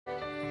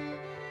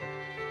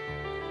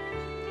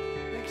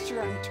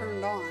sure I'm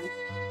turned on.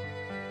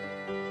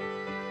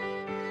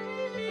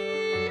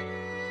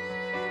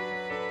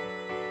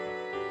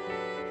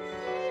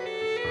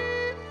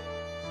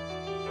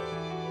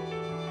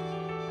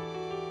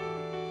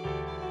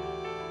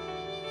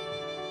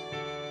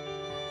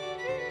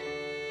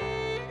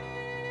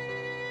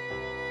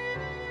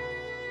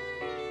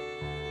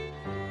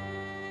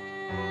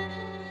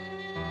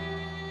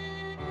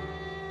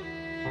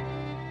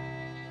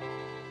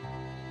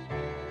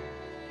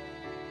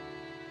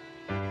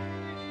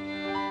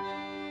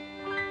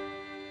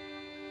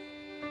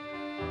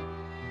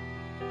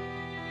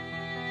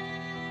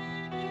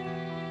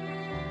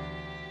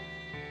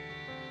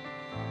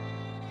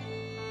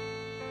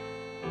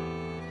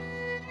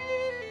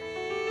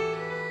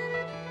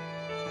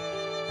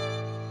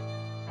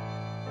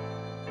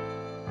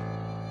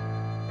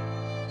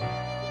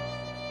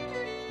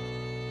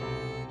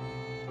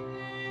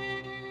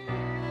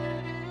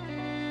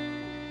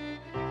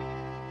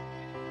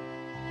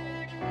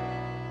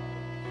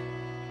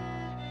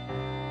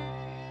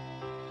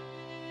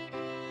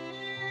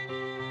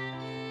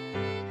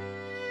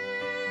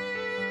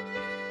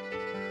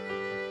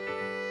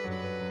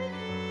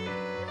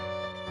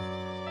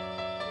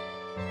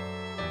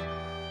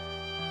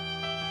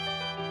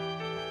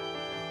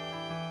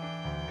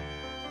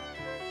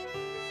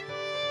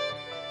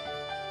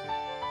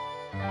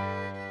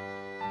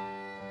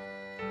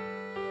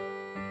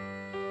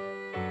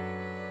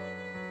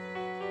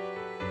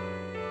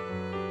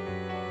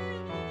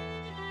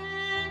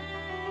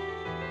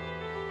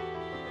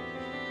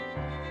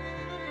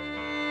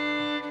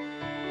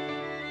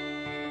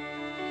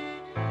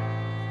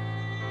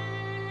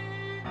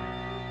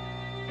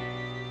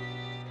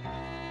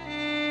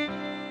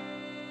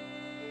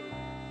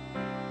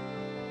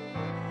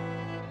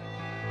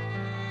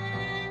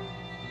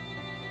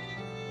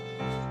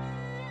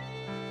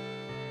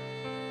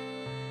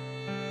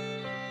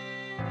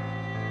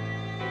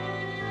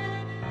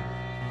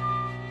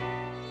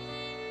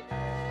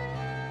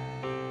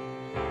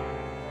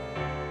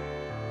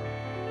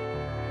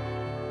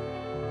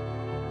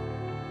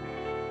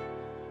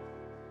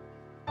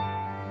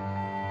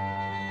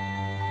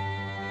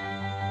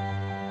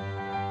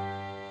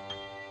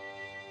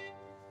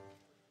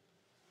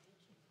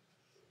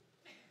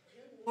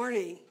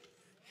 Morning.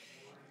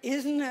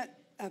 Isn't it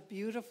a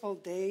beautiful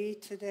day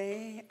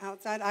today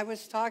outside? I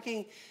was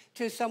talking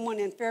to someone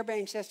in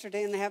Fairbanks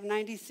yesterday, and they have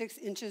 96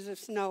 inches of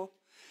snow.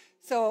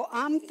 So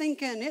I'm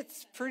thinking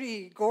it's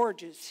pretty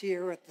gorgeous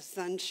here with the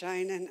sun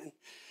shining, and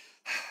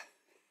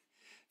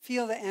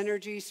feel the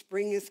energy.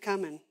 Spring is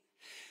coming.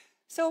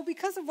 So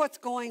because of what's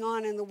going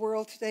on in the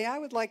world today, I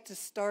would like to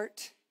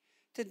start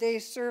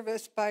today's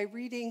service by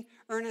reading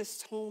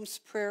Ernest Holmes'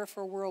 prayer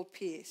for world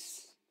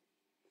peace.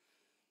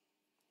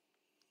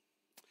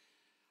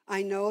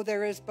 I know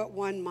there is but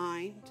one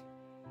mind,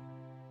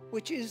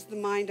 which is the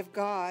mind of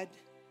God,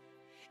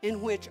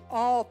 in which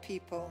all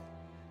people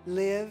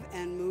live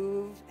and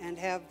move and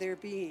have their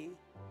being.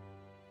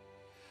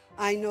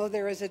 I know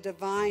there is a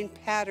divine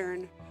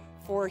pattern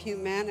for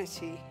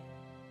humanity,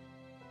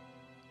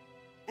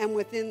 and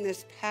within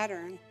this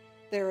pattern,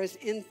 there is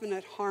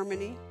infinite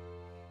harmony,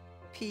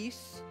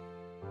 peace,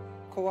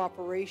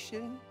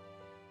 cooperation,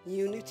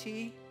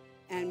 unity,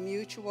 and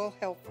mutual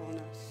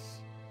helpfulness.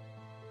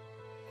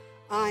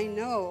 I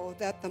know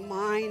that the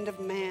mind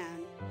of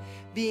man,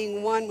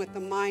 being one with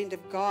the mind of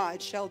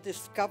God, shall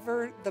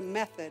discover the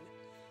method,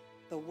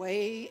 the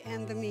way,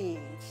 and the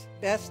means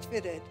best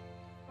fitted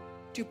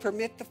to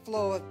permit the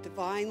flow of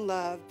divine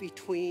love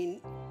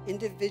between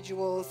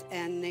individuals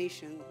and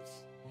nations.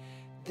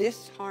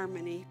 This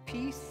harmony,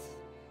 peace,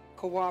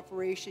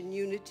 cooperation,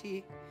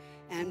 unity,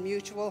 and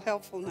mutual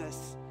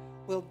helpfulness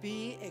will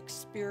be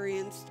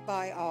experienced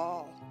by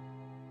all.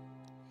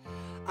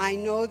 I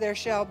know there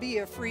shall be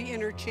a free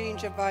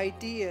interchange of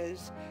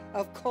ideas,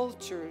 of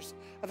cultures,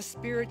 of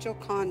spiritual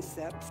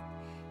concepts,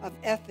 of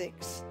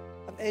ethics,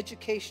 of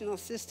educational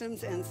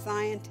systems and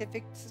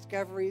scientific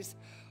discoveries,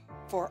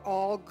 for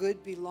all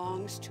good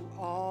belongs to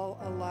all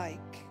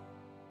alike.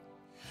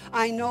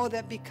 I know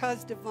that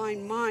because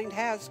divine mind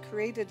has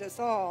created us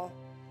all,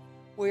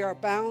 we are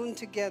bound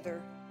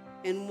together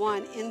in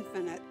one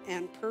infinite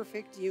and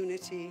perfect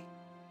unity.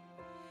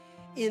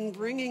 In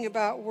bringing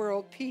about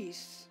world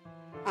peace,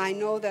 I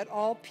know that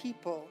all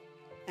people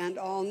and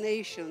all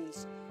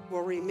nations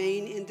will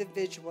remain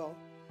individual,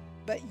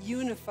 but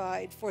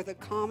unified for the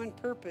common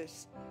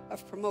purpose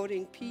of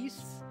promoting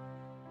peace,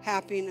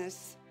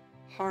 happiness,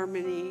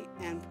 harmony,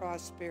 and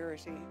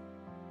prosperity.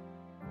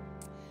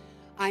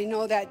 I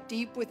know that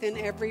deep within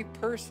every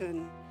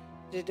person,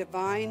 the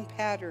divine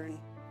pattern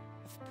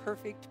of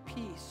perfect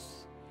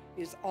peace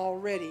is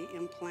already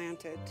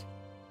implanted.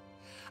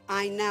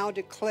 I now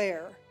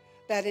declare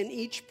that in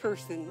each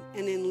person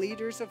and in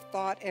leaders of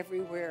thought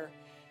everywhere,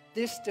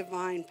 this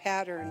divine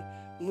pattern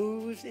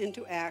moves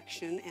into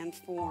action and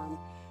form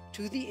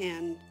to the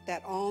end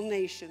that all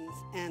nations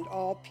and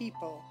all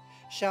people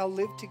shall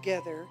live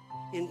together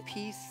in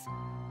peace,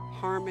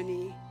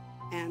 harmony,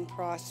 and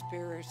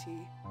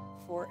prosperity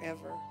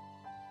forever.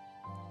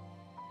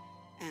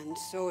 And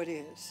so it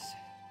is.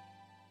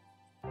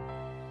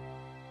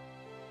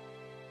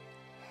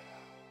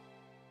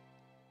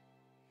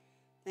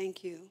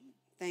 Thank you.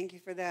 Thank you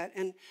for that.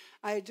 And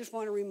I just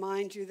want to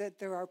remind you that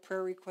there are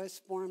prayer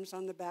request forms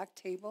on the back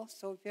table.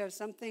 So if you have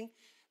something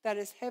that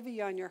is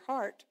heavy on your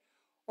heart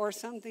or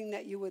something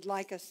that you would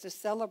like us to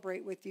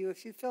celebrate with you,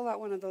 if you fill out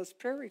one of those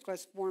prayer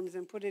request forms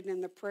and put it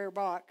in the prayer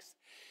box,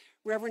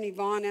 Reverend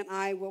Yvonne and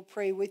I will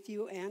pray with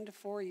you and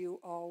for you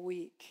all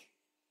week.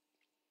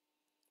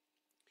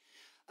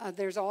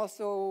 There's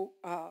also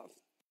I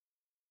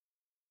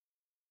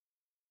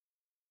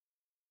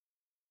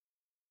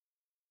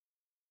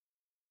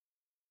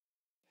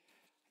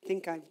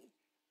think I've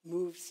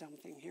moved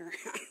something here.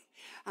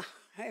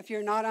 If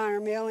you're not on our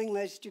mailing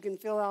list, you can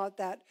fill out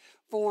that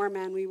form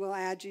and we will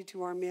add you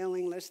to our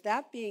mailing list.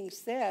 That being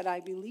said,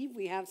 I believe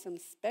we have some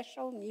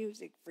special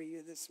music for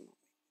you this morning.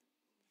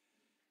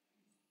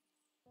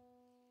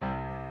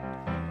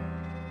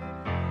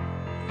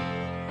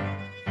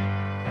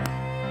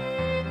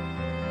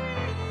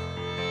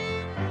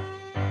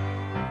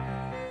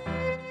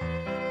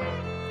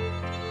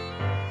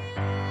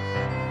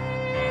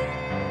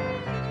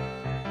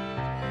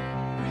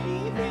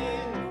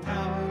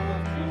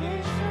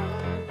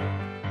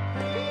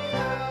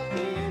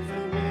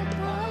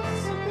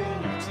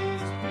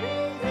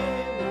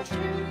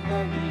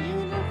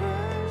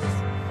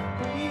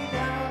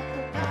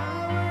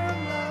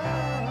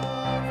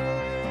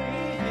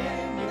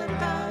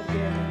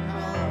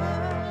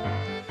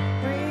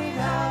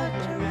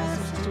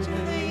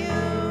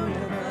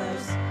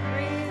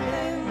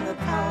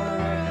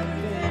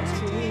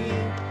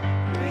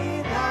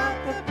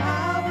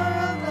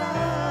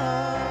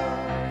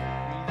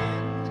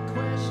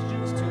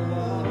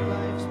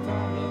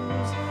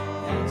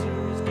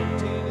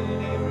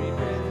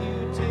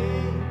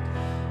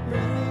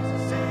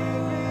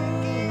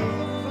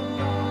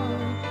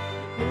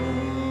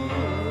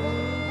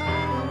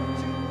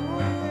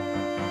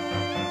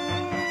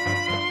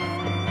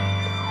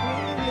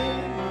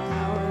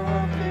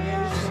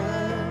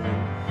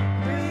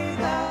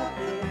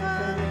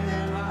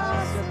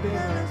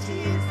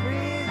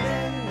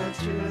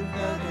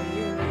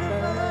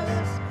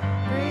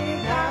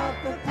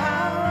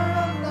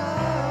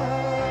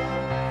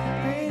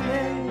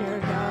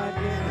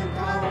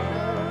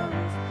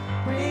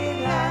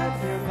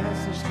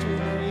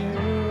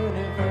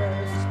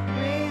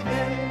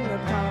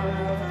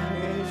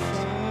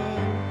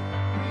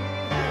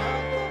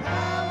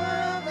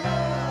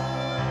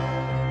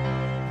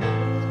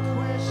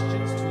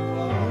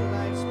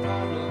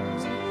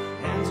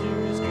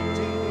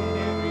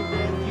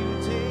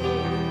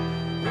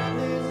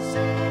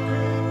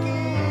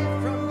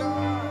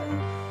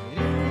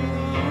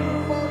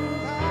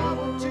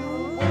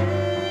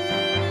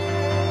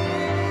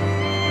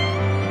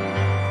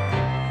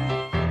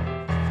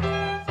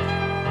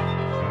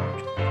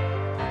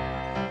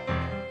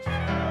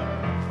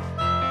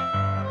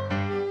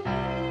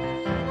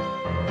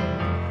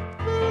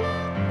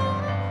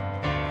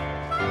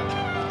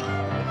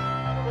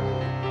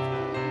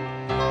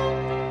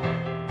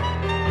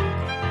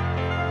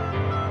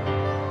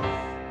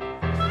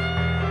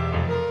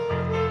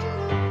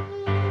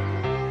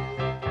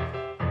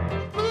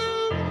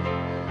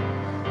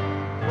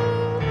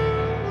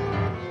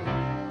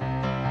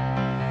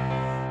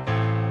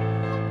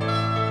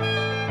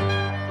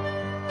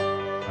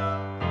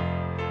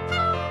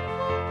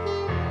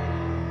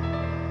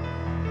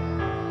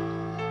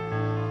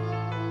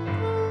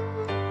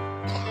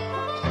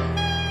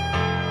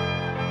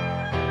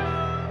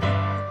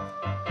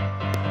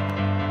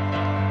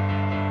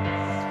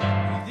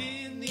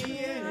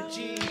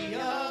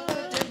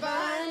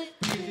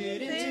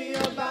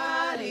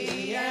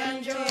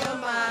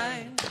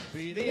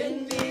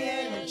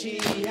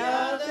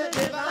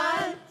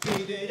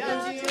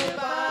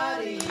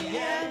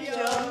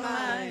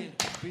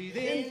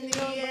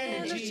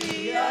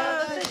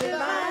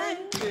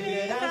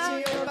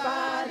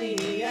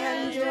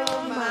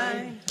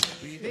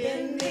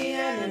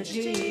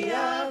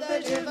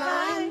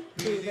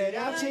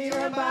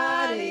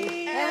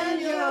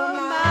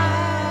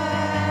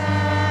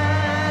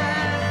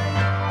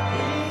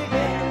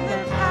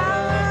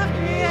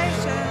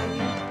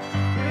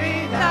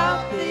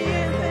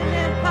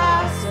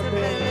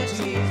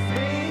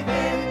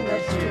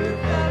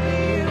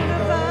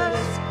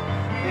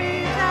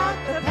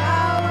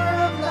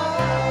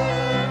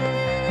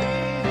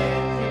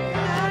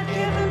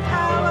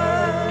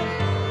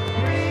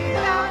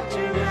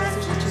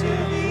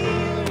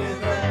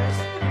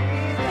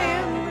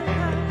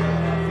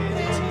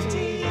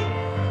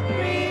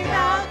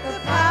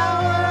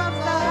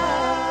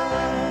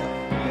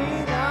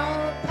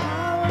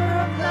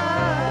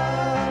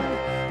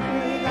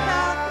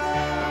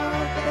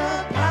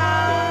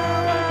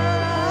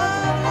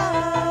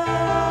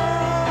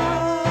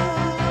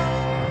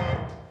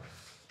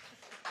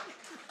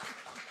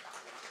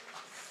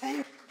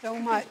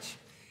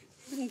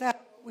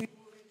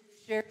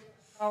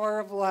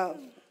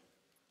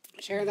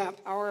 Share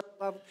that power of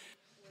love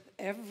with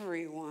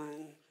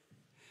everyone.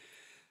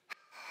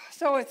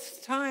 So it's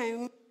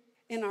time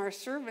in our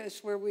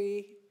service where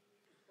we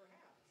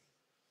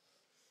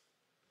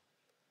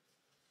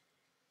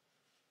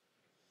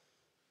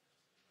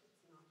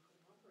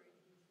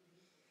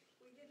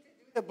get to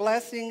do the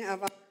blessing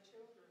of our children.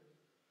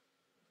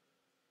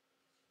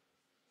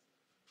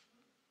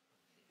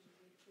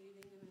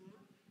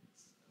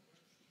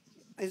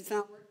 It's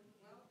not working.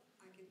 Well,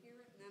 I can hear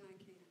it and then I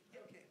can't.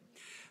 Okay.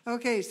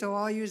 Okay, so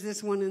I'll use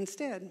this one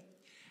instead.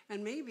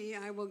 And maybe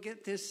I will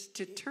get this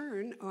to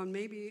turn, or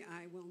maybe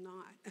I will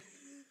not.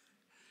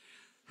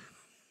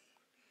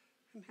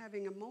 I'm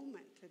having a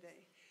moment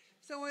today.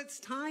 So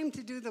it's time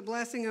to do the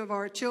blessing of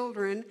our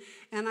children,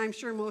 and I'm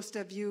sure most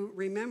of you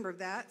remember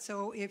that.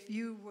 So if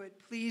you would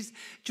please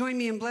join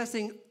me in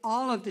blessing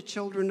all of the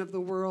children of the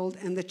world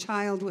and the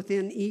child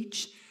within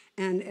each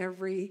and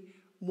every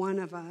one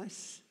of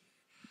us.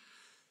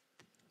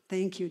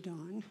 Thank you,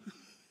 Dawn.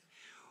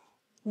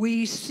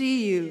 We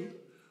see you,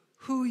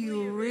 who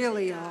you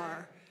really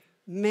are,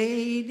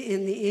 made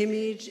in the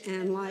image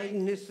and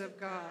likeness of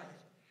God.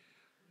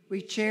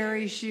 We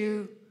cherish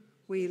you,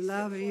 we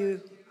love you,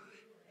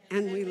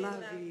 and we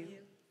love you.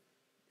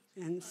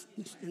 And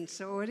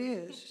so it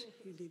is.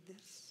 You need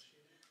this?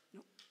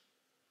 Nope.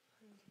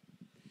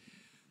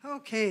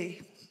 Okay.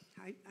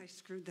 I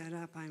screwed that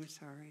up. I'm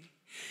sorry.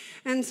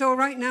 And so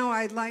right now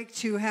I'd like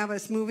to have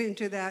us move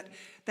into that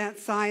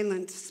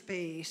silent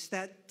space,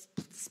 that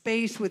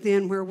space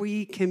within where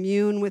we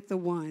commune with the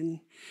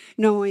one,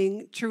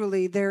 knowing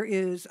truly there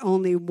is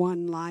only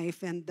one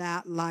life, and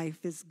that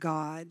life is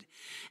God.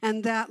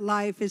 And that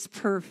life is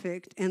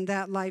perfect, and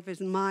that life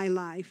is my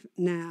life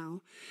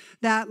now.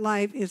 That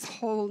life is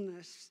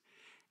wholeness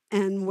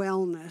and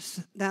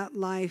wellness. That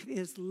life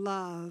is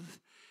love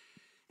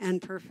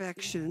and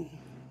perfection.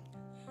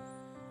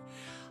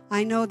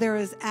 I know there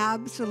is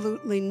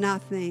absolutely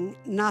nothing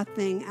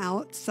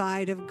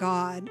outside of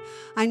God.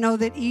 I know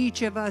that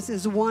each of us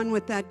is one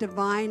with that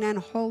divine and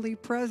holy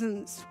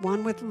presence,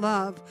 one with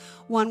love,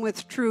 one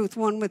with truth,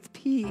 one with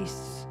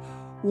peace,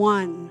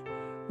 one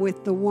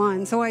with the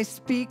one. So I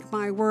speak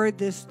my word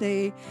this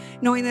day,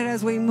 knowing that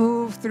as we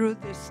move through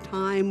this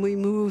time, we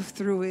move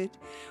through it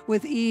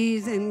with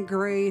ease and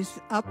grace,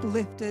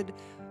 uplifted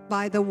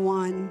by the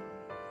one,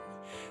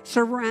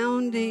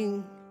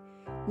 surrounding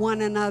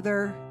one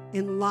another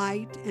in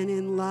light and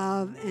in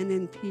love and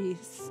in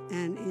peace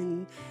and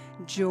in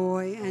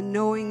joy, and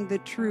knowing the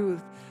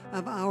truth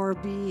of our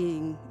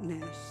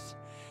beingness,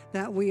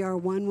 that we are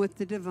one with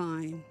the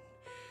divine.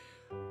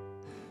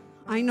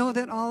 I know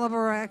that all of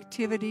our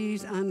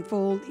activities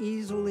unfold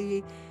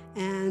easily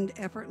and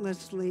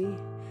effortlessly.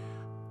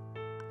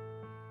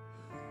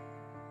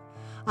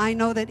 I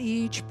know that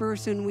each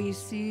person we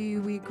see,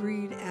 we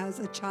greet as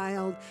a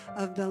child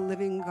of the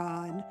living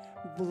God,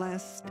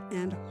 blessed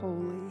and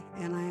holy,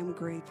 and I am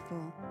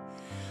grateful.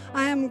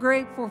 I am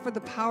grateful for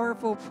the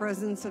powerful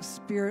presence of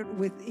Spirit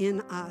within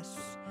us.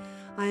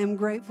 I am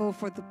grateful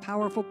for the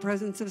powerful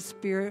presence of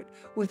Spirit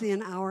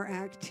within our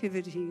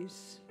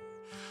activities.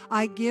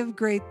 I give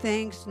great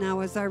thanks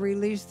now as I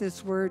release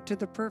this word to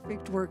the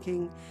perfect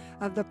working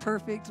of the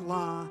perfect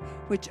law,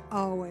 which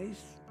always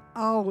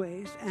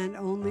and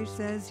only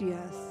says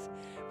yes.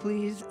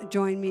 Please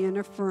join me in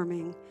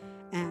affirming,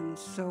 and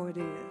so it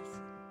is.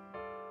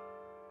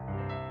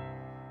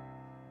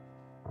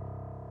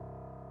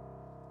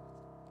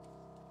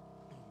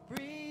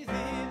 Breathe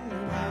in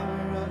the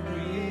power of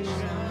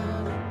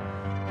creation.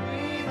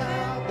 Breathe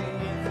out the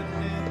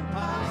infinite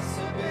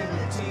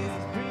possibilities.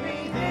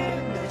 Breathe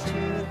in the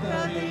truth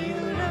of the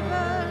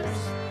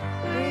universe.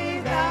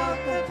 Breathe out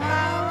the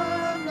power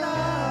of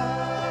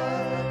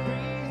love.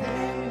 Breathe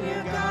in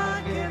your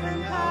God-given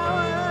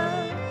power.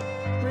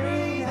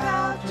 Breathe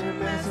out your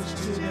message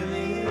to the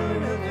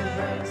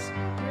universe.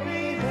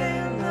 Breathe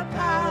in the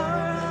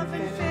power of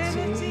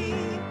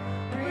infinity.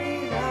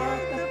 Breathe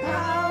out the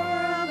power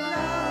of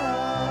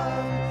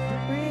love.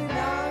 Breathe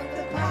out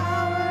the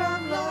power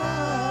of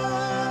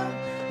love.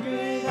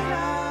 Breathe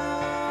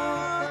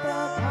out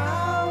the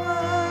power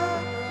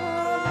of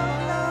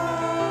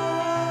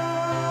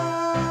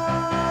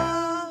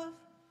love.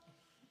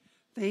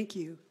 Thank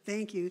you.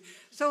 Thank you.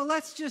 So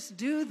let's just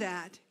do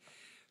that.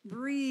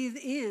 Breathe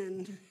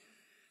in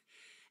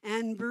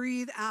and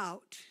breathe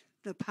out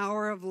the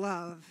power of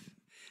love,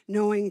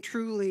 knowing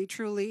truly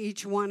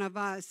each one of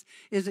us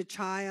is a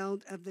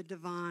child of the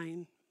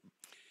divine.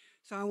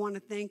 So I want to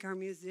thank our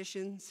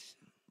musicians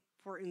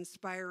for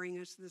inspiring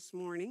us this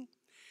morning.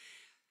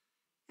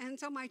 And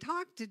so my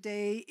talk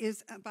today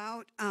is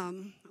about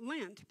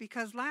Lent,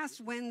 because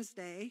last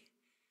Wednesday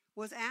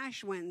was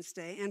Ash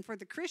Wednesday, and for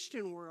the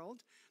Christian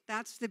world,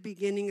 that's the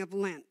beginning of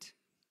Lent.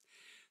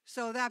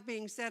 So that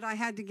being said, I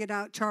had to get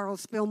out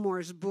Charles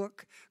Fillmore's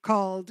book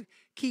called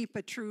Keep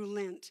a True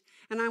Lent.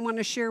 And I want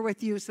to share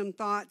with you some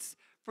thoughts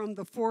from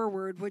the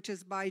foreword, which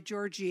is by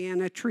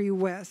Georgiana Tree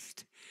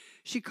West.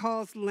 She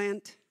calls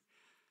Lent,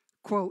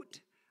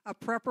 quote, a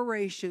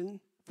preparation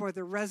for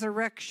the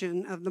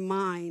resurrection of the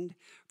mind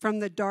from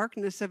the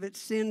darkness of its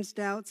sins,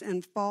 doubts,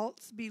 and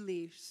false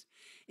beliefs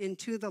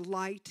into the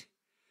light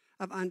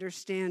of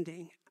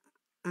understanding.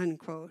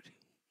 unquote.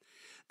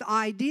 The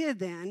idea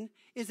then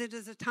is it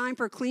is a time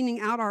for cleaning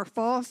out our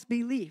false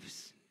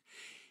beliefs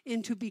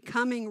into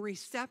becoming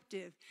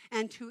receptive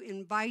and to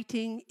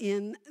inviting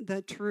in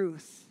the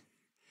truth.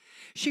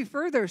 She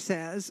further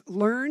says,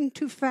 learn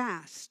to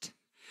fast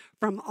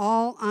from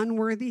all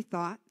unworthy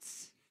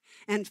thoughts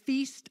and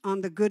feast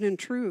on the good and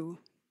true.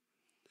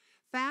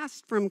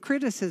 Fast from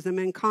criticism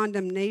and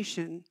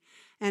condemnation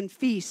and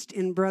feast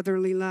in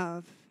brotherly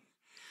love.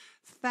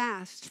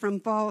 Fast from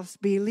false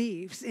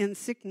beliefs in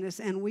sickness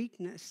and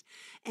weakness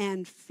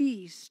and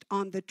feast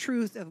on the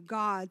truth of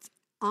God's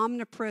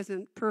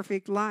omnipresent,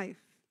 perfect life.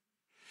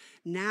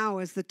 Now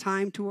is the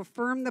time to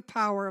affirm the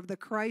power of the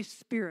Christ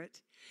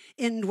Spirit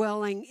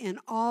indwelling in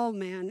all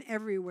men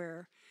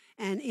everywhere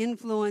and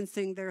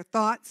influencing their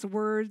thoughts,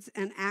 words,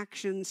 and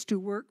actions to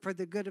work for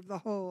the good of the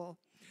whole.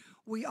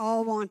 We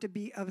all want to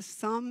be of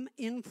some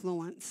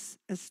influence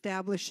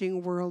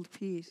establishing world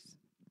peace.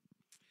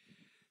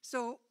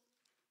 So,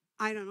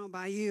 I don't know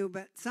about you,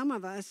 but some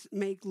of us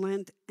make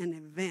Lent an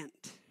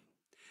event.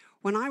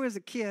 When I was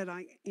a kid,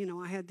 I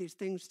had these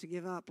things to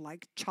give up,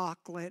 like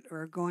chocolate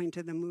or going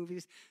to the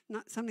movies.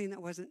 Not something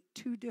that wasn't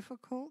too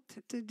difficult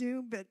to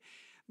do,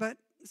 but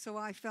so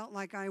I felt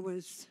like I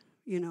was,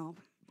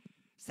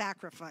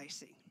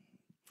 sacrificing.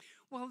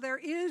 Well, there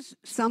is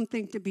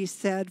something to be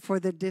said for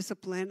the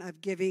discipline of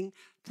giving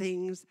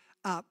things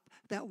up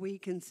that we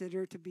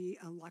consider to be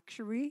a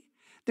luxury.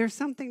 There's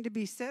something to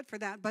be said for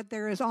that, but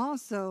there is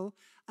also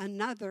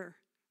another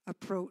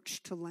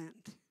approach to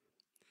Lent.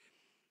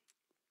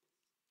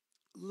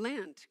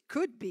 Lent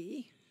could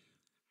be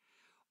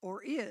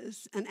or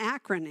is an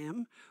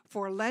acronym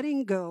for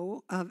letting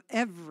go of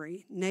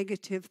every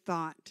negative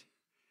thought.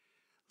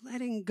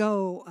 Letting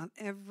go of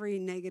every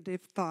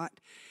negative thought.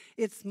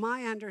 It's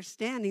my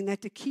understanding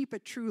that to keep a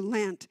true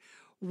Lent,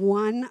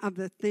 one of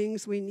the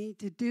things we need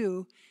to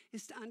do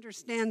is to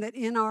understand that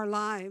in our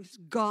lives,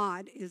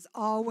 God is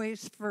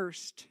always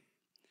first.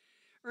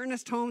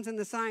 Ernest Holmes in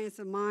The Science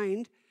of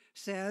Mind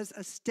says,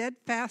 a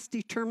steadfast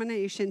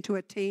determination to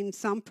attain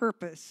some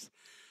purpose,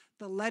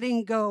 the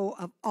letting go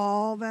of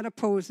all that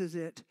opposes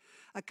it,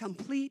 a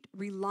complete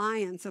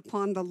reliance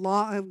upon the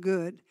law of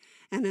good,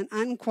 and an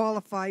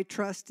unqualified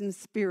trust in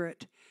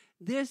spirit.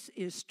 This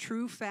is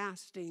true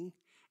fasting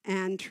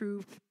and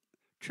true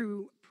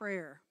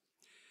prayer.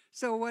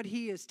 So what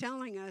he is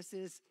telling us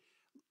is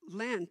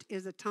Lent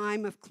is a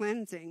time of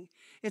cleansing.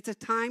 It's a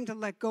time to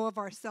let go of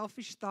our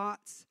selfish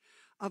thoughts,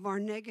 of our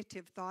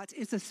negative thoughts.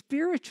 It's a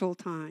spiritual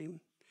time,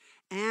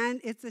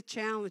 and it's a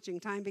challenging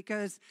time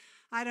because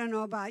I don't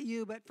know about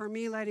you, but for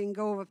me, letting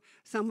go of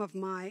some of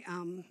my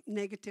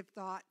negative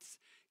thoughts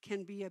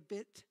can be a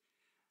bit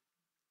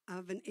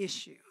of an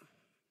issue.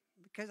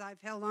 Because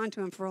I've held on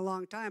to them for a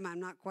long time, I'm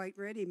not quite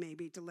ready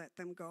maybe to let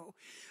them go.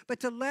 But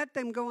to let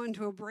them go and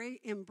to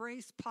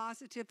embrace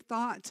positive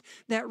thoughts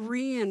that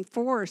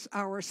reinforce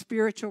our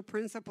spiritual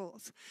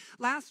principles.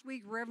 Last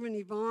week, Reverend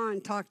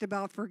Yvonne talked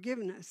about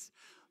forgiveness,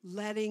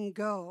 letting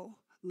go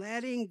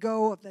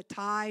of the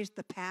ties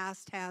the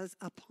past has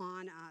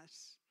upon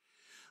us.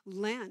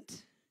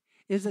 Lent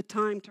is a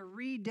time to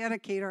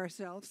rededicate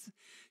ourselves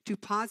to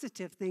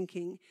positive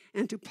thinking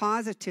and to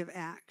positive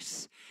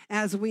acts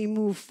as we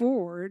move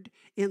forward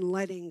in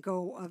letting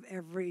go of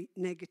every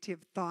negative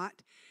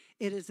thought.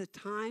 It is a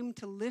time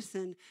to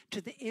listen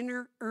to the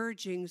inner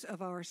urgings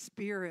of our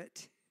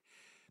spirit.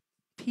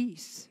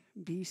 Peace,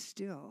 be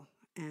still,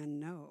 and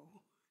know.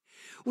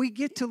 We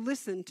get to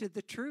listen to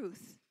the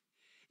truth.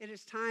 It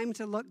is time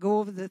to let go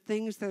of the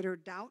things that are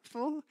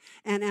doubtful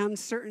and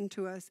uncertain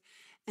to us,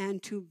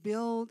 and to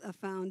build a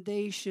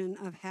foundation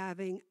of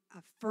having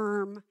a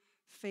firm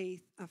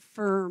faith, a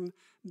firm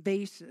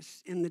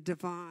basis in the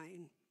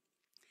divine.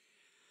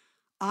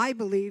 I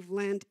believe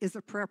Lent is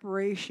a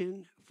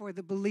preparation for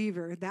the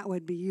believer, that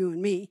would be you and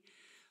me,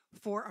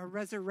 for a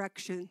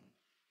resurrection.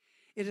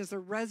 It is a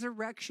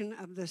resurrection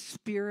of the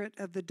spirit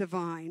of the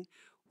divine,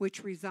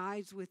 which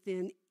resides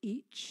within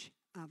each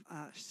of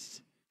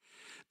us.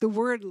 The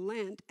word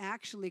Lent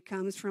actually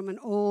comes from an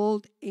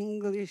old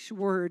English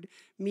word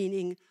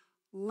meaning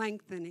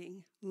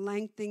lengthening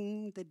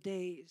the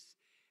days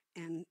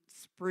and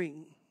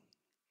spring.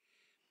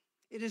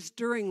 It is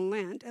during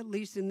Lent, at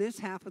least in this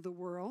half of the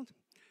world,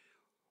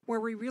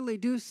 where we really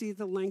do see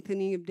the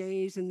lengthening of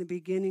days and the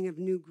beginning of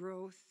new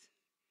growth.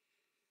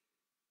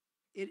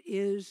 It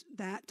is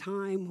that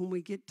time when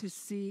we get to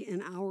see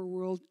in our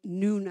world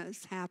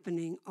newness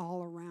happening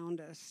all around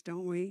us,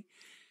 don't we?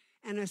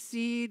 And a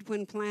seed,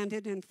 when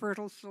planted in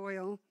fertile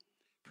soil,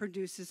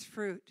 produces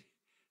fruit.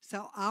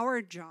 So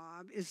our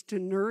job is to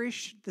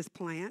nourish this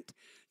plant,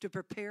 to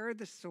prepare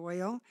the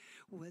soil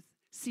with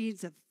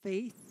seeds of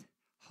faith,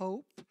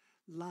 hope,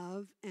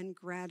 love, and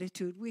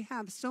gratitude. We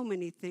have so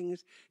many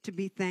things to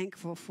be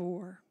thankful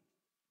for.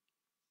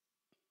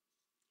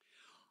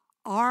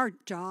 Our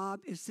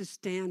job is to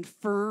stand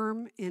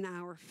firm in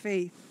our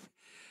faith,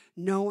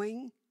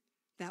 knowing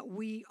that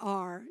we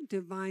are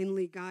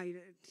divinely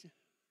guided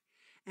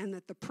and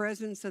that the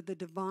presence of the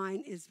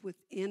divine is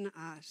within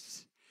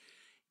us.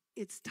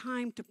 it's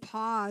time to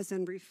pause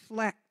and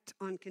reflect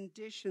on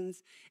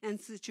conditions and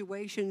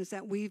situations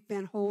that we've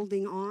been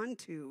holding on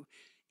to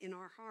in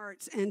our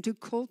hearts, and to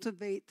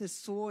cultivate the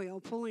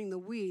soil, pulling the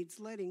weeds,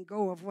 letting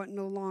go of what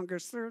no longer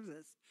serves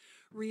us.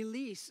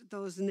 Release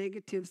those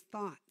negative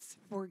thoughts.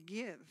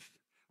 Forgive.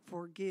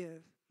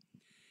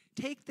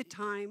 Take the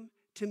time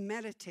to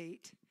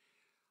meditate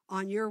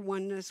on your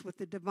oneness with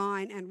the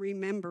divine, and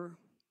remember,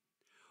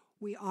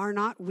 we are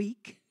not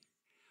weak.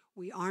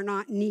 We are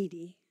not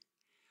needy.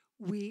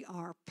 We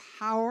are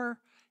power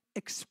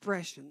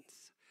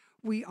expressions.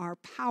 We are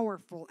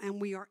powerful,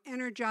 and we are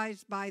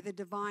energized by the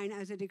divine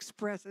as it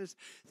expresses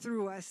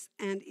through us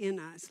and in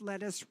us.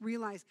 Let us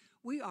realize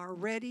we are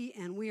ready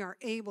and we are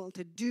able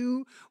to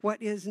do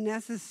what is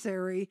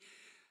necessary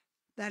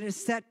that is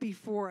set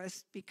before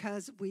us,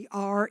 because we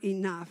are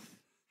enough.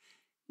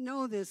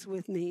 Know this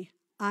with me.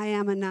 I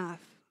am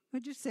enough.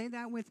 Would you say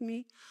that with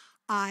me?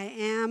 I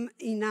am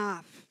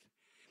enough.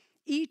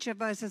 Each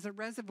of us is a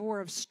reservoir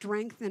of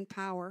strength and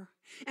power,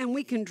 and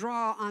we can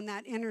draw on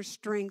that inner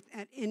strength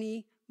at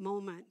any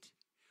moment.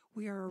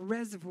 We are a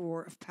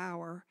reservoir of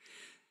power.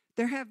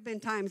 There have been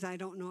times, I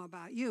don't know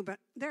about you, but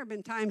there have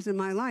been times in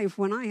my life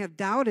when I have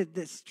doubted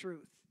this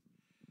truth.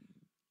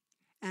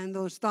 And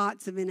those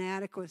thoughts of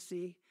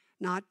inadequacy,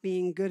 not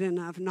being good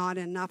enough, not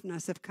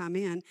enoughness have come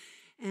in.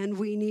 And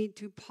we need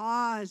to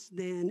pause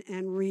then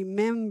and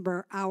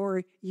remember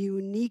our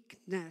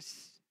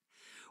uniqueness.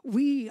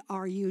 We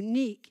are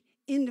unique,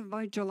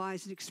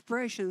 individualized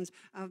expressions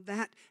of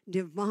that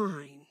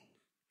divine.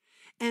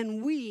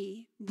 And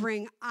we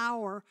bring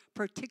our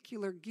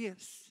particular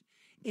gifts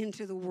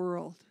into the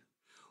world.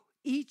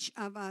 Each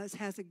of us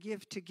has a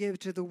gift to give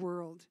to the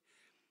world.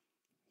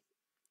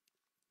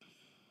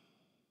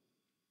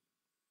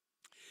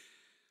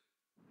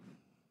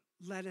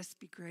 Let us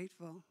be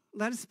grateful.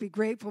 Let us be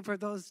grateful for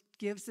those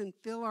gifts and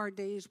fill our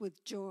days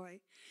with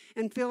joy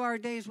and fill our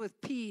days with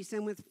peace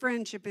and with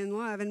friendship and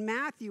love. In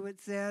Matthew it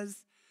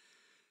says,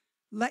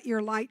 let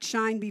your light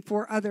shine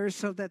before others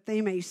so that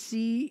they may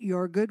see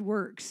your good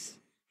works.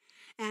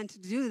 And to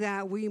do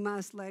that, we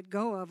must let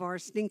go of our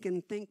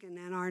stinking thinking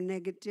and our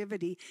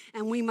negativity.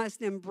 And we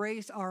must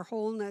embrace our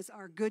wholeness,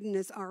 our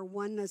goodness, our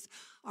oneness,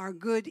 our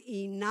good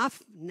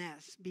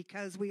enoughness,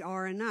 because we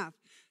are enough.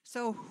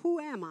 So who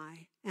am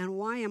I? And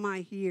why am I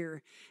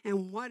here?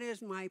 And what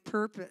is my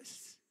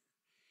purpose?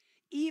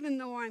 Even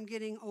though I'm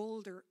getting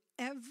older,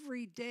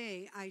 every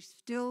day I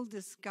still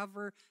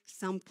discover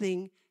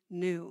something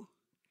new.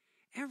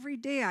 Every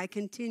day I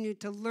continue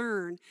to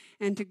learn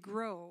and to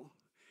grow.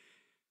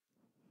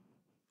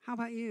 How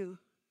about you?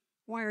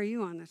 Why are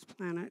you on this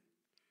planet?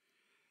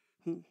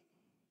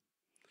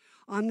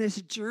 On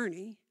this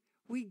journey,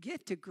 we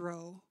get to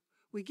grow.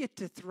 We get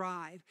to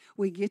thrive.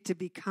 We get to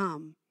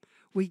become.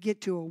 We get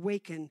to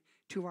awaken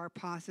to our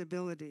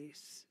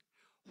possibilities.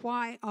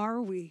 Why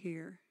are we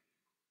here?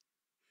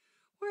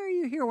 Why are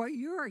you here? Well,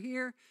 you are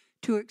here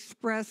to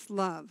express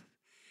love.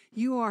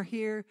 You are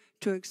here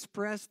to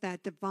express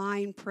that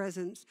divine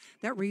presence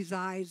that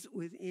resides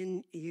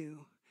within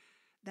you.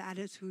 That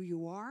is who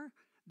you are.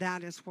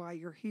 That is why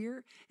you're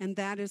here, and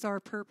that is our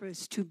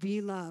purpose, to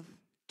be love,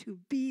 to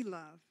be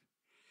love.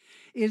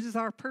 It is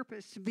our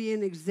purpose to be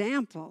an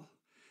example,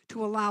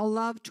 to allow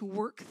love to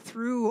work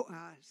through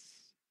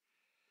us,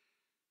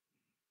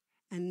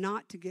 and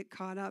not to get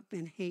caught up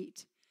in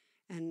hate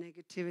and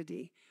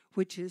negativity,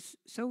 which is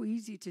so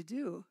easy to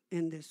do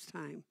in this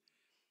time.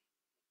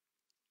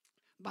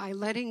 By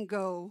letting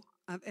go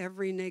of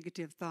every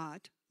negative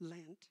thought,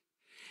 Lent,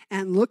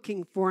 and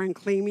looking for and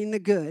claiming the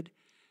good,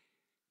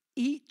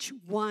 each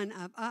one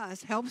of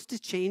us helps to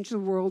change the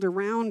world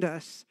around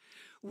us.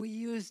 We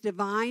use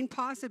divine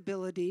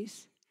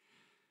possibilities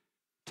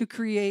to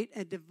create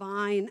a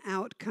divine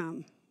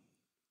outcome.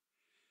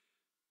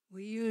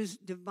 We use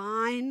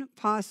divine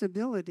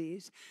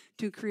possibilities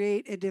to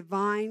create a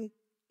divine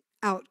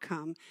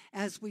outcome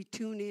as we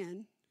tune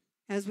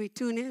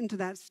into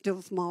that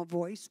still small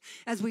voice,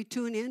 as we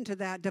tune into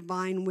that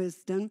divine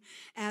wisdom,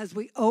 as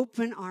we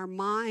open our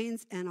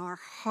minds and our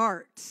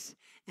hearts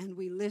and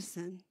we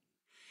listen.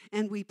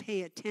 And we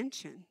pay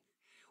attention.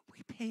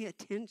 We pay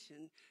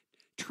attention,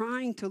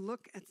 trying to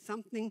look at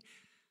something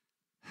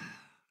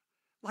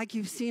like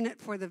you've seen it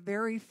for the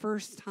very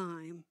first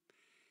time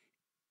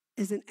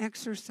is an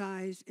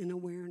exercise in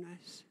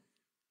awareness.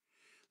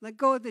 Let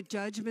go of the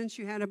judgments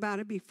you had about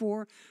it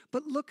before,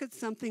 but look at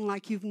something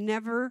like you've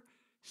never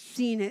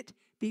seen it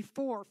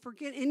before.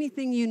 Forget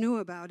anything you knew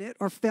about it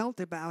or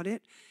felt about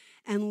it,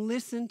 and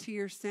listen to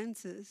your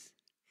senses.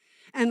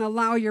 And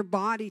allow your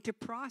body to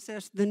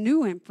process the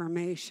new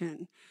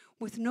information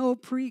with no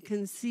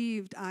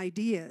preconceived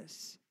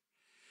ideas.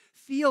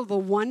 Feel the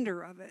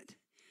wonder of it.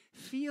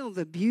 Feel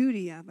the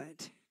beauty of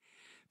it.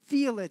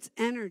 Feel its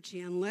energy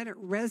and let it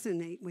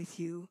resonate with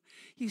you.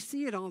 You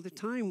see it all the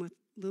time with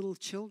little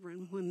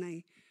children when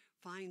they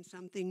find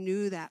something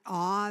new, that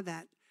awe,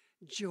 that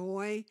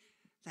joy,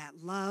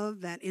 that love,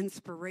 that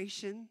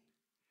inspiration.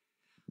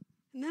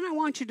 And then I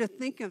want you to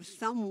think of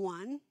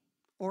someone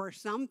or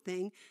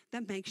something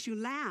that makes you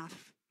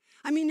laugh.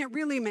 I mean, it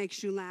really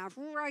makes you laugh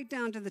right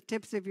down to the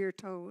tips of your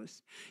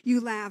toes.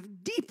 You laugh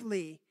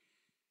deeply.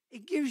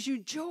 It gives you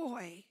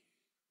joy.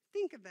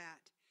 Think of that.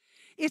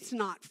 It's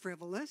not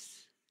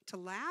frivolous to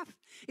laugh.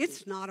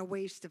 It's not a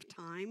waste of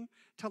time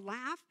to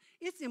laugh.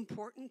 It's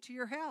important to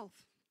your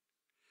health.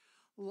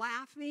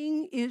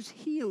 Laughing is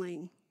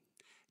healing,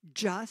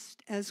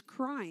 just as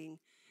crying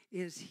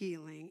is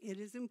healing. It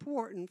is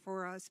important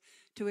for us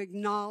to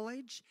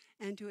acknowledge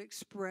and to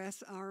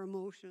express our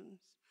emotions.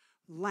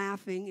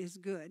 Laughing is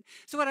good.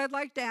 So what I'd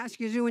like to ask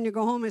you to do when you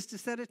go home is to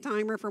set a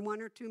timer for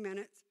 1 or 2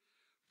 minutes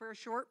for a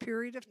short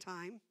period of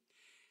time,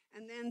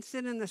 and then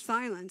sit in the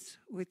silence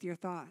with your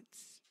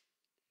thoughts.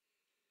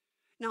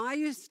 Now, I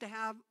used to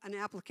have an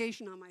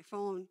application on my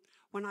phone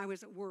when I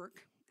was at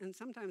work, and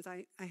sometimes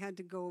I had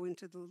to go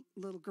into the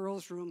little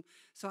girls' room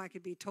so I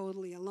could be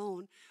totally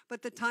alone.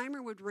 But the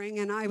timer would ring,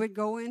 and I would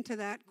go into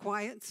that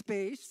quiet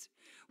space,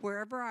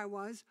 wherever I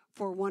was,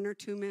 for 1 or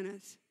 2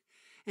 minutes.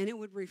 And it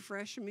would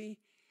refresh me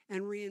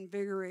and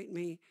reinvigorate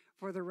me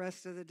for the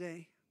rest of the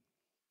day.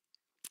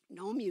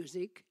 No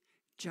music,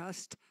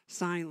 just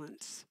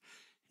silence.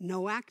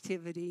 No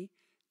activity,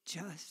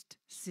 just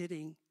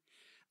sitting,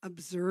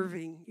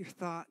 observing your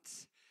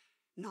thoughts,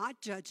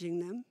 not judging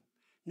them,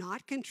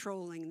 not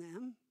controlling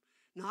them,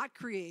 not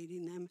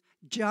creating them,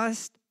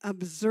 just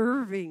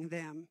observing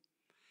them.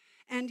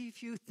 And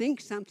if you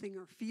think something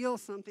or feel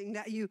something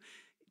that you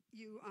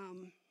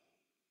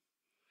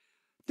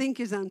think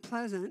is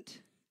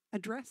unpleasant,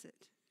 address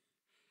it.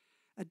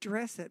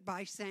 Address it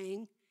by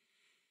saying,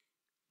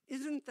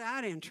 "Isn't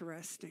that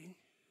interesting?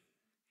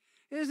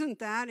 Isn't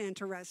that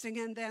interesting?"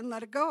 And then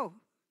let it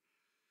go.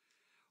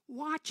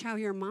 Watch how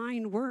your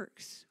mind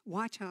works.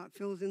 Watch how it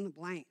fills in the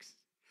blanks.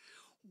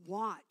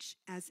 Watch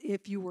as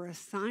if you were a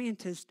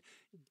scientist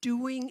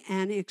doing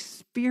an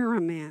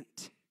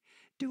experiment.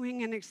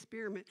 Doing an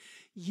experiment.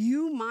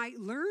 You might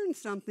learn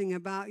something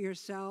about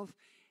yourself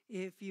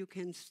if you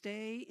can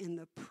stay in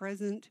the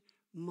present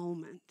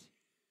moment.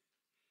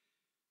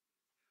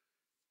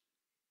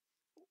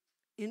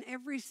 In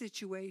every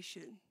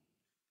situation,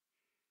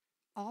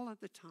 all of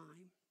the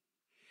time,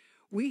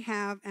 we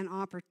have an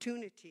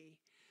opportunity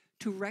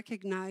to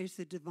recognize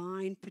the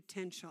divine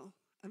potential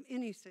of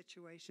any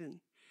situation,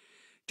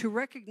 to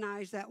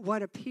recognize that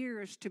what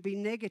appears to be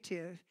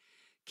negative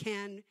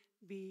can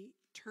be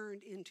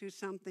turned into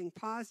something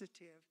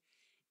positive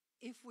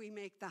if we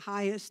make the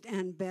highest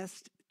and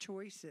best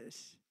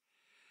choices.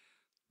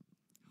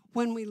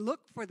 When we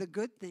look for the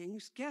good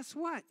things, guess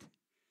what?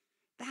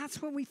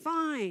 That's what we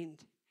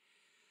find.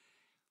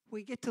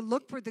 We get to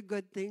look for the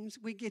good things,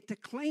 we get to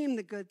claim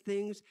the good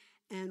things,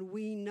 and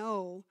we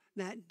know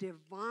that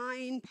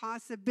divine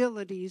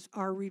possibilities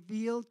are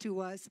revealed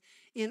to us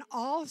in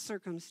all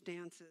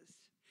circumstances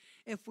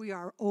if we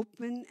are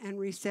open and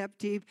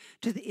receptive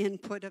to the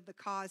input of the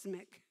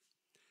cosmic.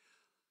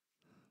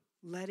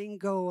 Letting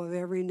go of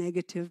every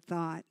negative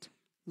thought,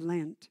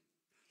 Lent.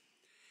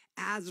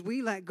 As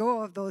we let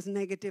go of those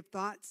negative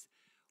thoughts,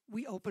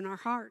 we open our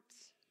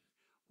hearts.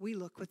 We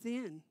look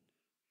within.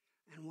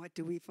 And what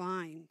do we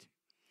find?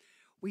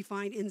 We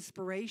find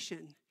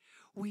inspiration.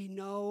 We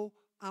know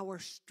our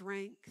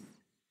strength.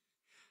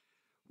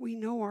 We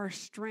know our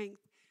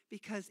strength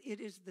because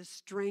it is the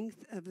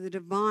strength of the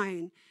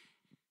divine.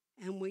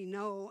 And we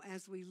know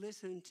as we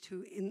listen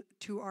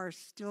to our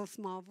still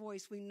small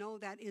voice, we know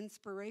that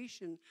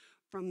inspiration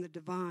from the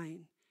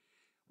divine.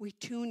 We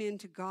tune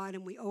into God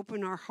and we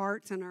open our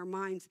hearts and our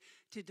minds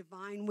to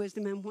divine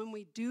wisdom. And when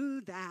we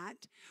do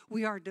that,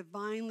 we are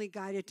divinely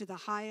guided to the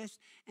highest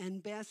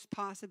and best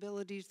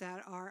possibilities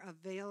that are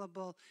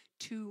available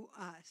to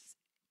us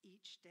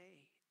each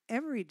day,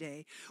 every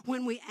day.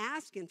 When we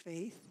ask in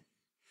faith,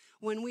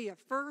 when we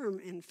affirm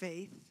in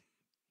faith,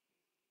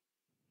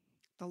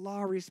 the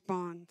law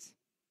responds.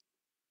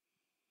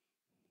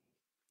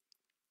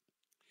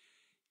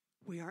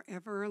 We are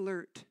ever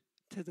alert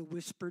to the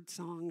whispered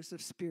songs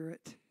of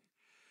spirit.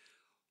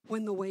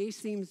 When the way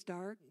seems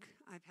dark,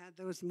 I've had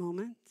those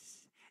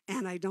moments,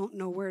 and I don't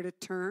know where to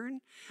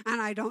turn, and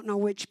I don't know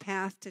which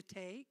path to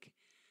take.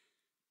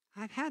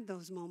 I've had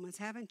those moments,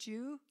 haven't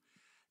you?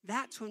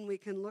 That's when we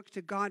can look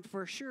to God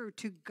for sure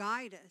to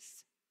guide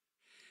us,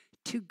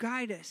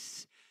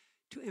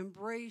 to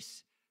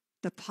embrace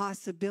the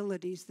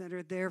possibilities that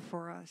are there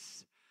for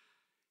us.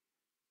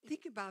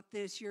 Think about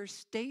this. Your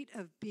state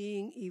of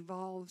being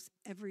evolves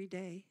every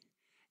day.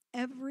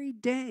 Every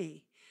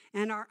day.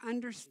 And our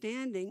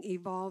understanding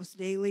evolves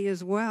daily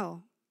as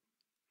well.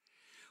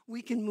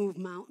 We can move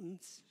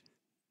mountains.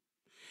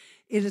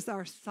 It is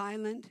our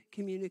silent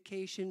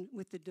communication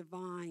with the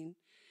divine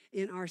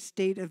in our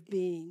state of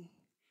being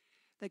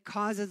that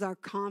causes our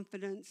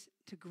confidence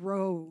to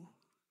grow.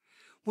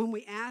 When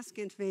we ask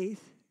in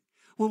faith,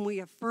 when we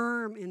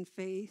affirm in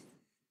faith,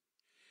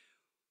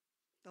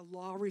 the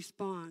law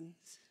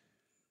responds.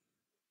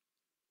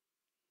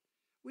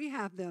 We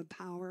have the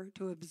power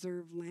to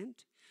observe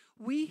Lent.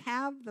 We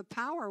have the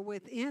power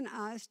within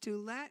us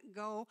to let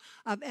go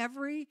of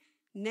every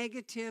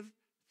negative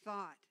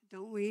thought,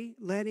 don't we?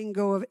 Letting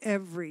go of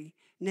every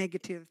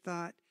negative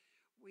thought.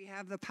 We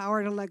have the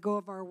power to let go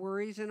of our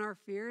worries and our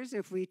fears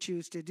if we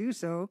choose to do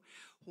so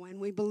when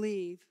we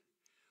believe,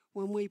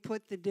 when we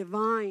put the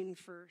divine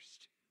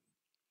first,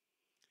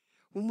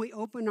 when we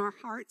open our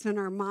hearts and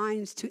our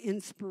minds to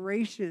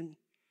inspiration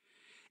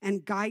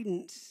and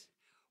guidance,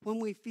 when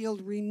we feel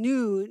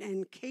renewed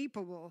and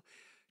capable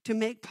to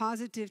make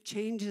positive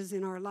changes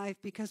in our life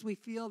because we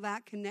feel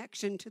that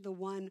connection to the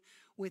one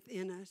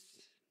within us.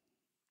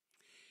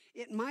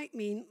 It might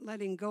mean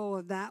letting go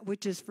of that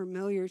which is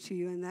familiar to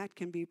you, and that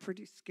can be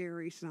pretty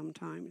scary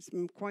sometimes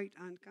and quite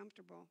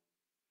uncomfortable.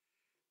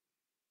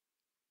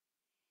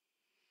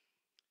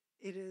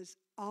 It is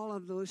all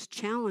of those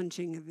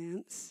challenging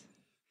events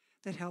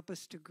that help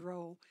us to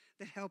grow,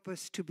 that help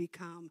us to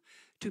become,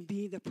 to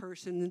be the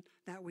person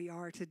that we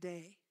are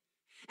today.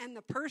 And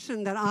the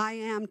person that I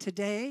am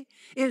today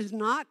is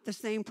not the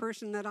same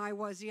person that I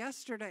was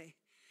yesterday.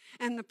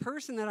 And the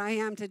person that I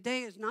am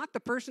today is not the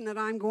person that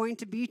I'm going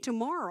to be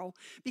tomorrow,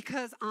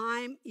 because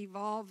I'm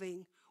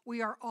evolving.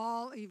 We are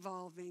all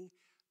evolving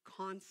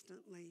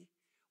constantly.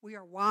 We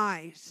are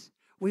wise.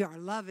 We are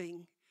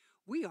loving.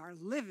 We are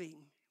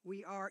living.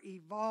 We are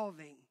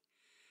evolving.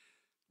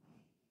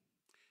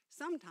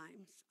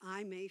 Sometimes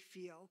I may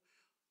feel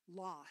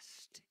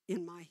lost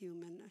in my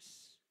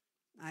humanness.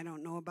 I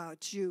don't know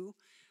about you,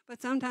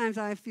 but sometimes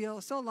I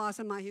feel so lost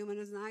in my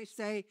humanness, and I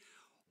say,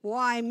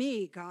 why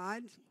me,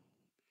 God?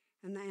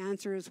 And the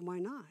answer is, why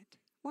not?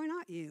 Why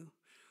not you?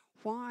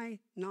 Why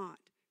not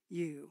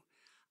you?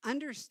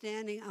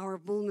 Understanding our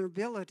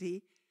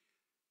vulnerability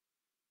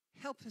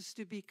helps us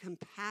to be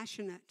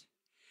compassionate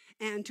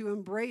and to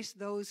embrace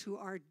those who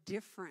are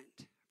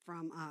different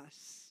from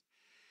us,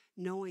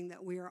 knowing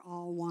that we are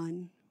all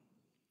one.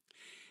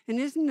 And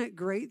isn't it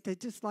great that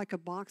just like a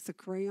box of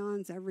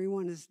crayons,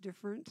 everyone is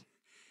different?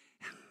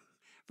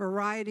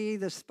 Variety,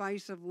 the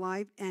spice of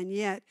life, and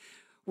yet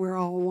we're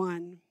all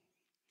one.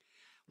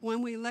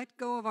 When we let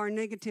go of our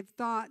negative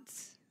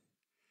thoughts,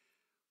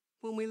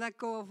 when we let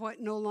go of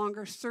what no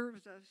longer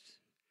serves us,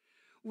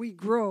 we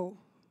grow.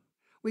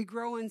 We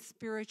grow in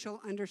spiritual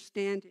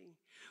understanding.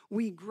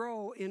 We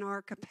grow in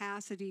our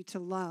capacity to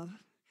love.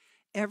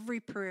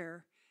 Every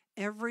prayer,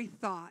 every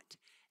thought,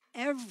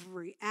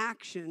 every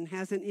action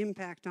has an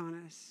impact on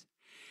us.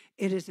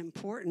 It is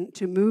important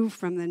to move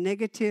from the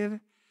negative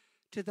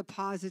to the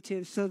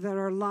positive so that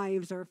our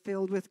lives are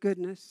filled with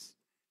goodness.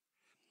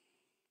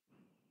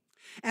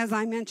 As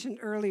I mentioned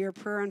earlier,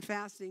 prayer and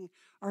fasting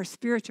are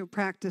spiritual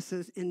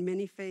practices in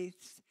many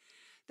faiths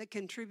that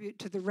contribute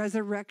to the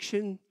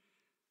resurrection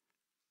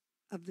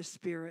of the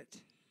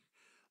Spirit.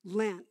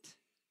 Lent,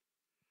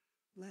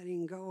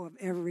 letting go of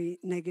every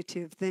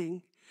negative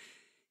thing,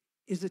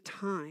 is a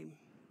time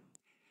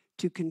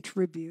to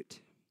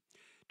contribute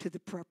to the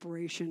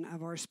preparation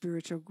of our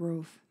spiritual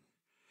growth.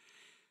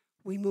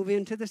 We move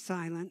into the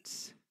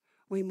silence.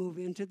 We move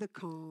into the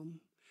calm.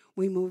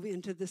 We move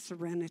into the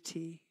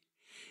serenity.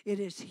 It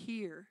is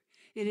here.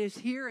 It is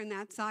here in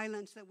that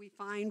silence that we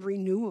find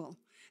renewal,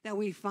 that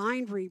we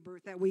find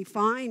rebirth, that we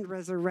find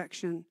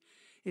resurrection.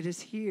 It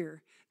is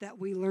here that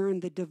we learn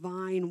the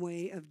divine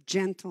way of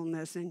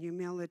gentleness and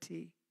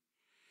humility.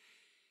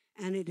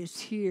 And it is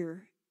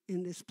here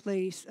in this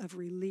place of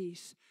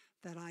release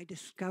that I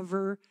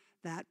discover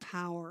that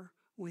power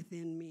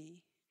within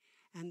me,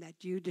 and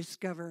that you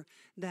discover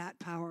that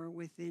power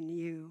within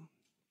you.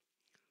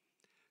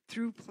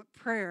 Through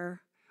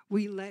prayer,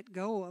 we let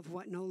go of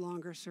what no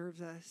longer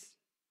serves us.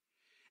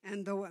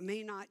 And though it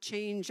may not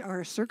change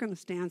our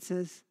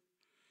circumstances,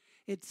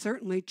 it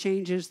certainly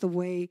changes the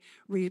way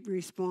we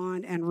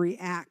respond and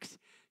react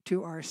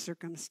to our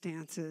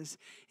circumstances.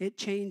 It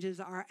changes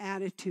our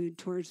attitude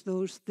towards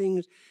those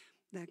things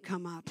that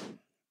come up.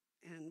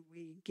 And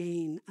we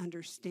gain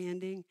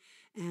understanding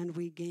and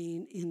we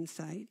gain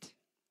insight.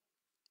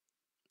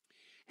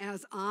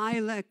 As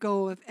I let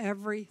go of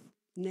every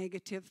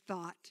negative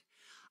thought,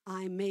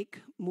 I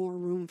make more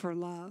room for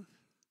love.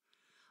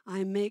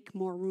 I make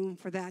more room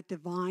for that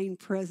divine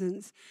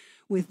presence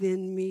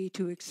within me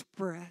to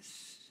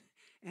express.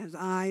 As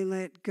I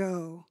let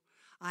go,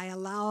 I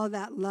allow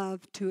that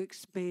love to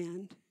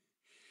expand,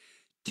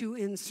 to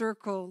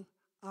encircle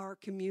our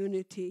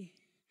community,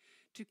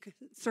 to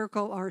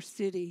encircle our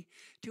city,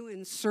 to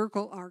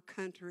encircle our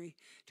country,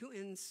 to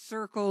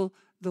encircle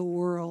the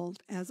world.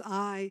 As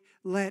I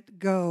let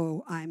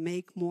go, I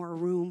make more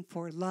room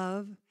for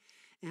love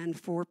and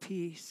for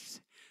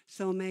peace.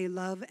 So may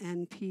love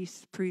and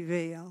peace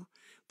prevail.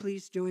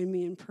 Please join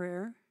me in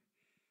prayer.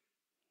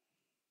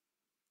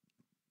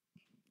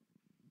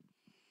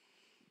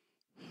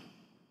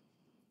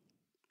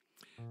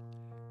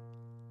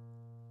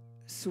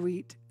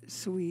 Sweet,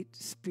 sweet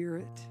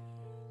Spirit,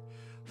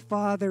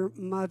 Father,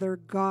 Mother,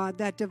 God,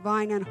 that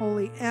divine and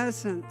holy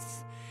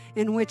essence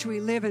in which we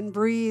live and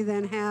breathe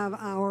and have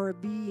our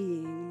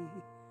being,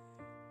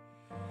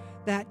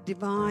 that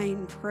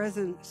divine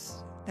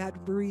presence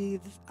that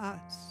breathes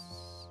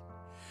us.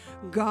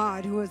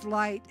 God, who is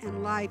light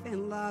and life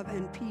and love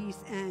and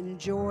peace and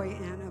joy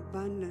and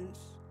abundance.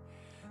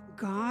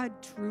 God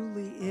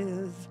truly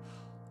is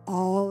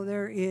all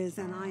there is,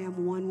 and I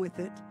am one with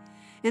it.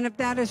 And if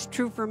that is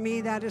true for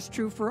me, that is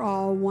true for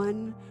all.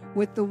 One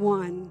with the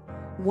one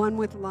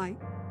with light,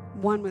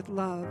 one with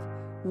love,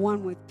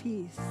 one with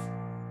peace,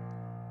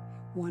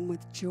 one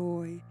with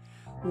joy,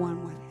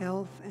 one with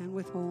health and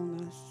with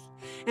wholeness.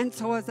 And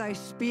so as I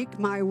speak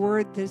my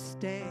word this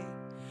day,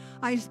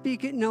 I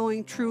speak it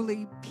knowing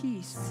truly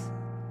peace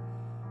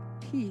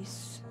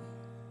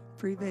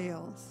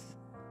prevails.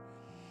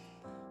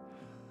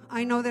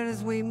 I know that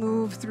as we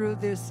move through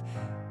this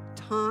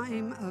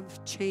time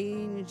of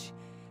change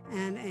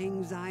and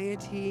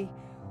anxiety,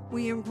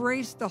 we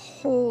embrace the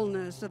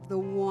wholeness of the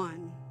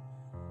one,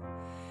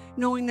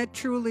 knowing that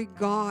truly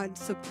God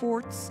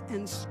supports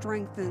and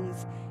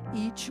strengthens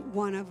each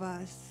one of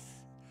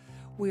us.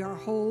 We are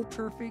whole,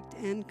 perfect,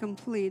 and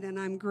complete, and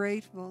I'm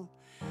grateful.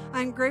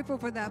 I'm grateful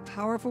for that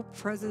powerful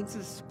presence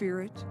of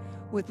Spirit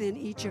within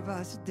each of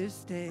us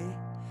this day.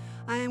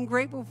 I am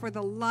grateful for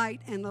the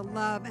light and the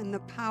love and the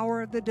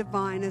power of the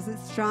divine as it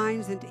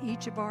shines into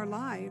each of our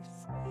lives.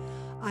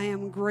 I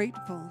am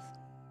grateful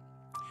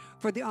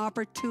for the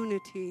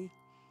opportunity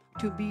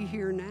to be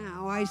here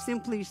now. I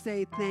simply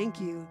say thank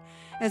you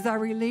as I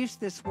release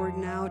this word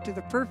now to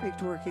the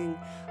perfect working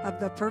of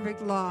the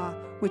perfect law,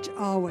 which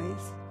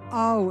always,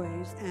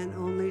 and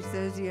only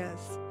says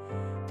yes.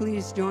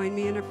 Please join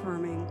me in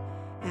affirming,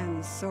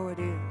 and so it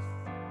is.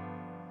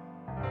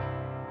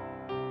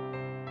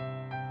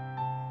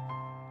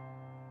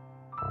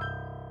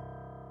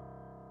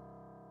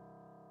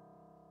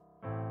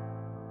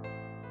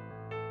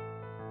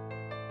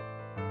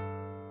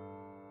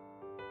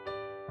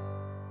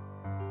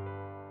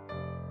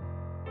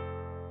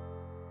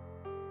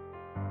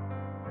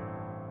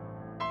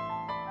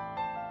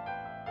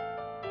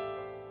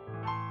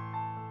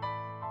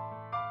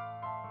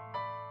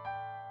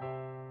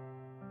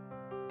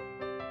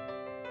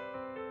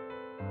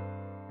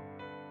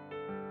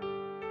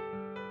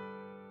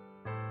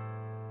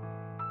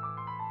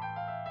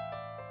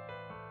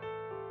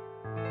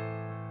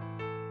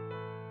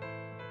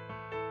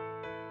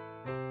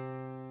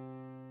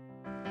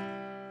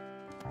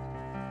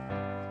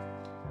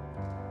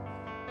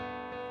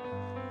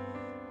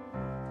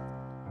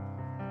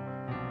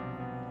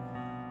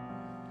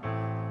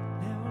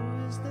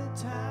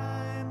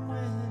 Time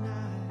when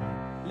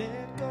I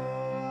let go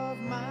of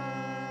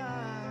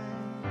my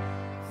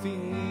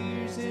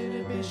fears,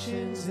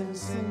 inhibitions, and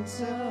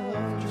sense of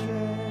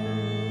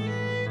dread.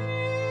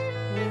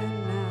 When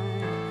I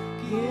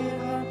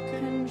give up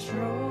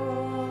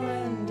control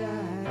and I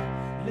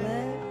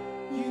let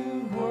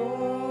you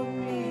hold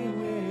me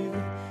with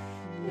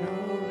no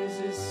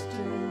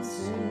resistance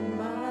in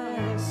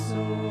my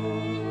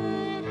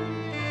soul.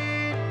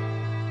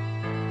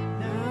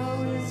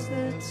 Now is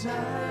the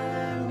time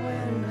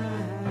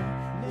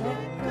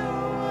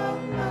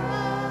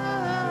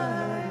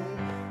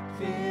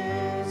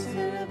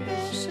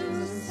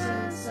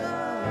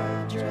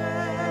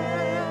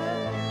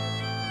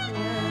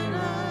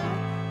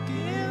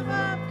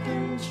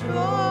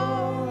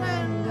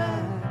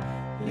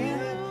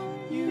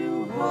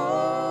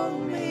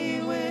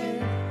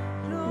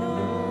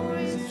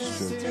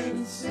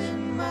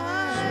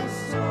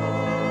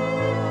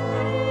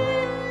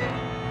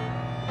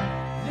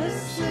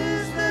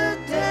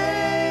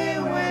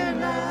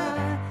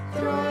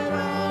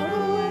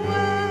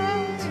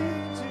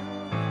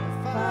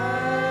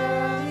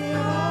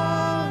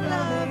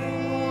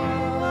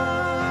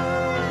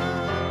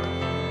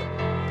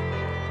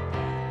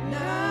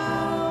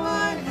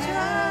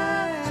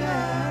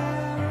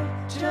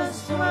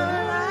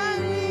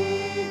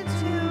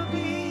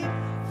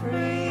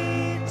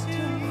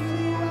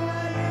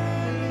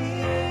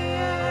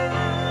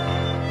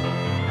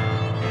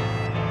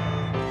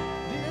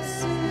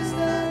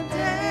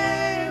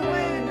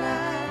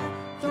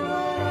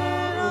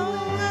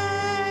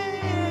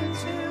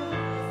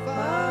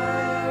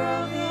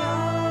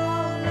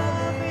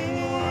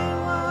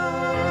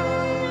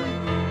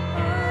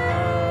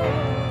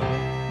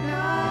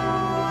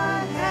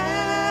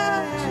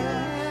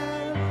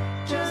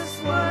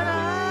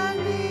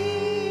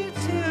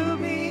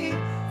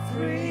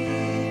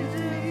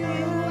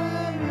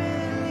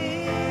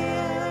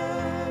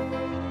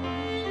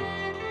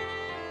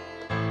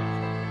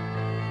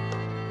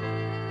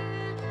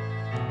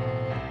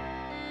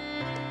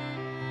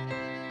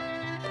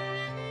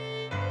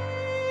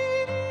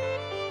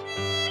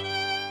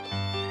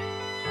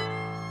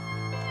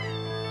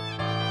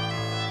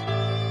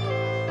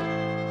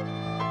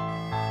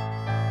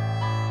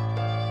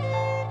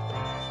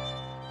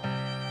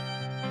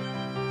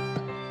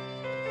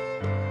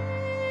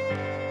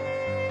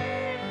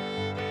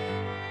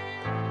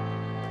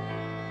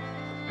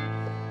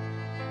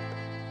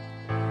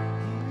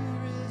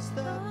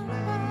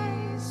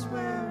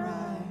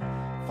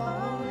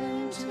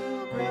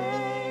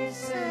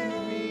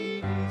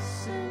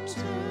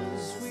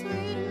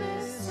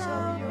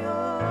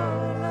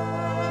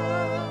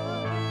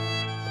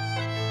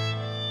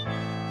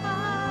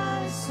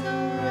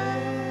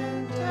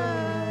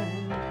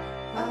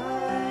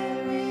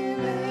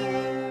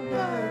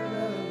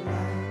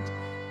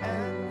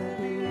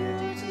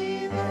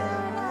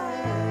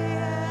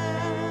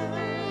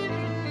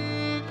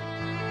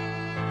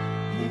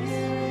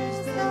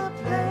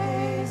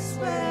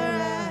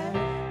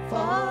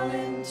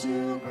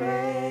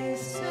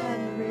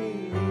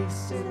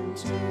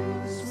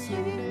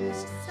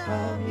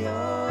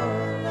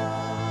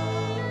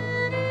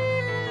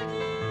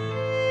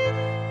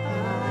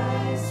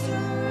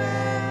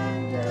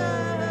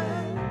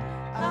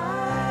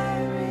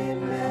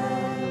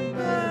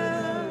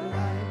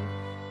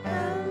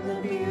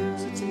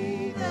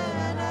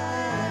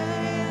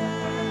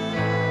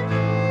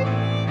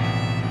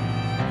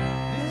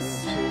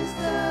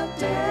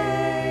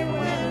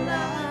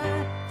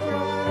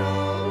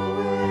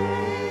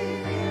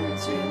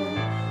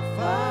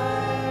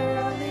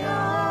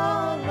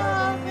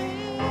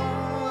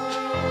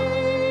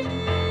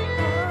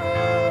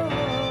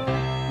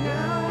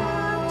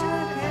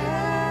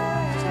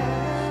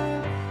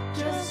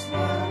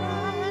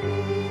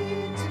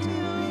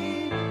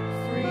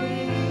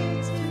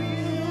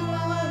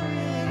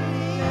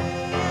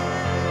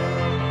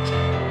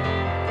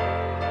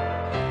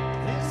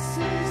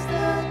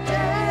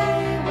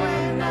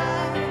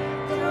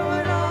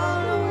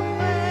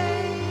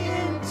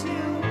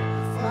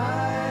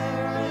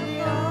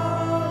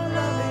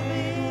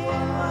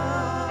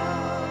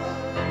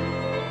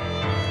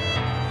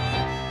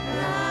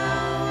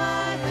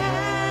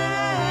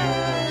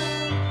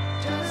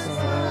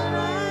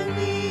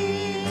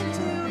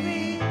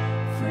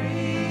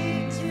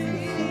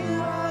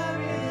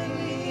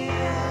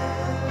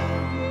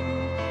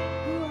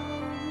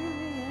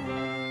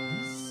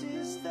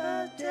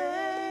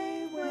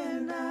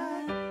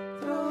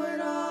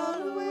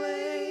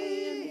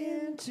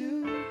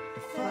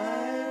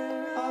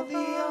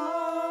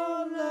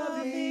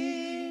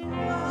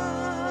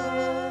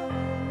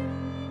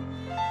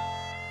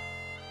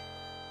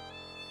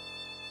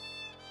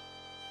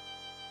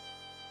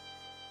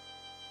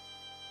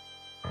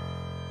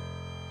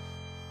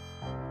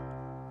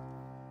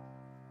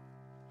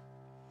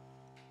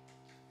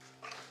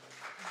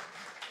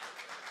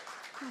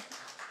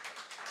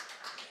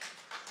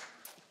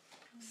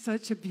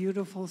Such a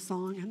beautiful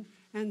song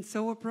and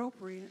so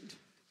appropriate.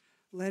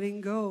 Letting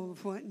go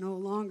of what no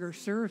longer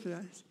serves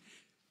us.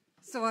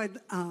 So I'd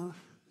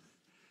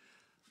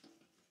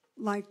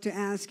like to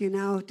ask you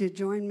now to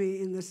join me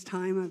in this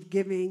time of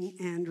giving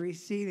and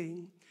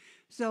receiving.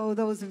 So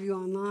those of you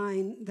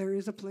online, there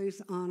is a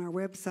place on our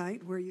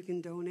website where you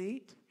can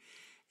donate.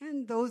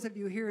 And those of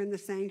you here in the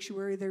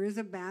sanctuary, there is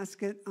a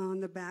basket on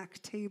the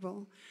back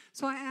table.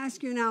 So I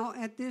ask you now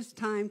at this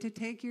time to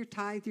take your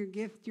tithe, your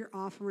gift, your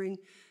offering,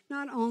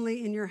 not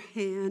only in your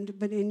hand,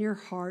 but in your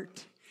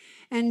heart.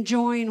 And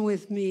join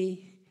with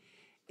me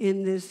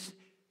in this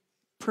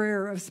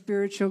prayer of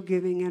spiritual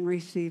giving and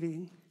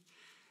receiving.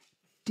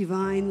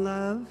 Divine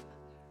love,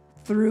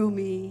 through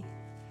me,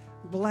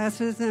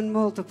 blesses and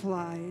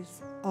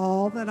multiplies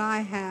all that I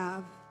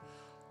have,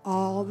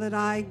 all that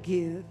I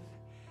give,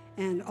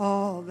 and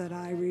all that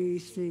I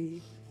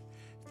receive.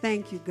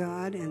 Thank you,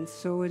 God, and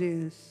so it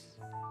is.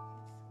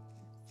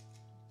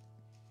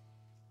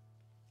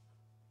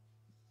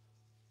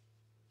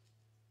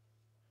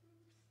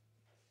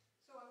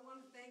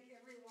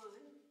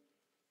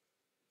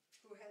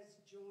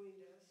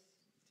 Joined us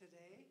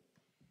today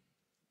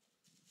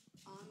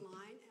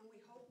online, and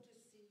we hope to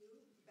see you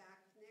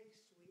back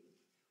next week.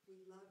 We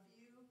love you.